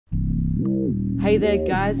Hey there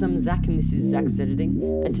guys, I'm Zach and this is Zach's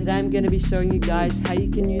Editing, and today I'm going to be showing you guys how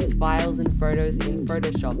you can use files and photos in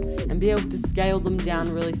Photoshop and be able to scale them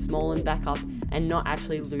down really small and back up and not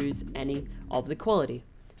actually lose any of the quality.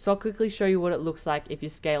 So I'll quickly show you what it looks like if you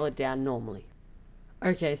scale it down normally.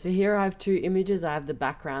 Okay, so here I have two images. I have the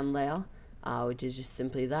background layer, which is just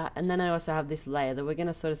simply that, and then I also have this layer that we're going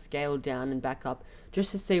to sort of scale down and back up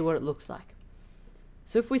just to see what it looks like.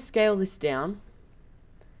 So if we scale this down,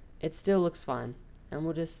 it still looks fine, and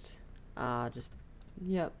we'll just and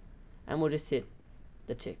we'll just hit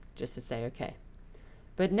the tick just to say okay.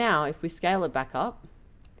 But now if we scale it back up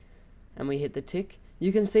and we hit the tick,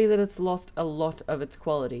 you can see that it's lost a lot of its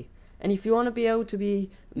quality. And if you want to be able to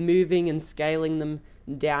be moving and scaling them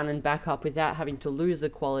down and back up without having to lose the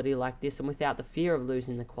quality like this and without the fear of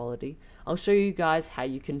losing the quality, I'll show you guys how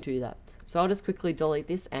you can do that. So I'll just quickly delete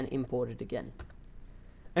this and import it again.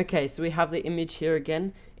 Okay, so we have the image here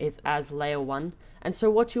again. It's as layer 1, and so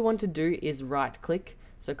what you want to do is right click,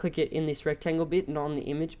 so click it in this rectangle bit, not on the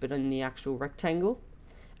image but in the actual rectangle,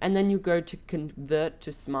 and then you go to convert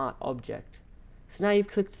to smart object. So now you've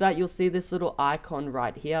clicked that, you'll see this little icon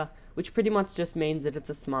right here, which pretty much just means that it's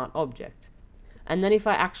a smart object. And then if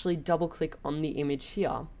I actually double click on the image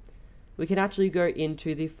here, we can actually go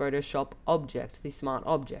into the Photoshop object, the smart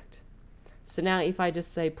object. So now if I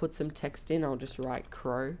just say put some text in, I'll just write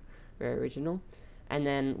crow, very original, and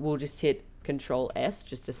then we'll just hit Control S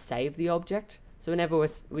just to save the object. So whenever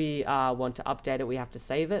we want to update it, we have to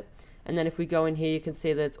save it. And then if we go in here, you can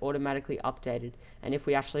see that it's automatically updated. And if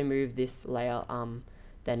we actually move this layer,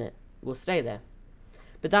 then it will stay there.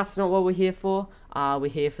 But that's not what we're here for. We're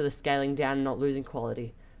here for the scaling down and not losing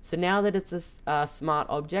quality. So now that it's a smart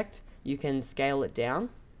object, you can scale it down.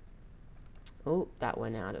 Oh, that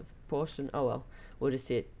went out of proportion. Oh well, we'll just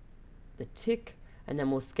hit the tick and then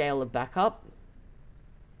we'll scale it back up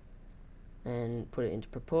and put it into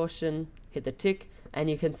proportion, hit the tick, and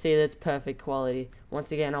you can see that it's perfect quality.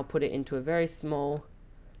 Once again, I'll put it into a very small.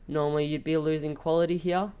 Normally you'd be losing quality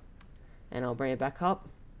here, and I'll bring it back up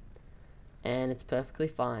and it's perfectly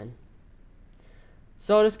fine.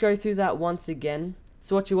 So I'll just go through that once again.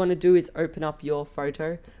 So what you want to do is open up your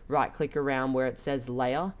photo, right click around where it says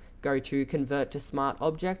layer, go to convert to smart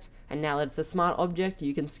object, and now that it's a smart object,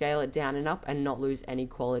 you can scale it down and up and not lose any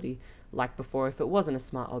quality like before if it wasn't a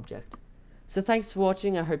smart object. So thanks for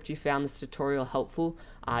watching. I hope you found this tutorial helpful.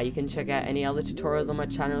 You can check out any other tutorials on my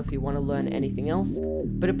channel if you want to learn anything else.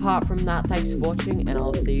 But apart from that, thanks for watching, and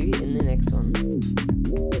I'll see you in the next one.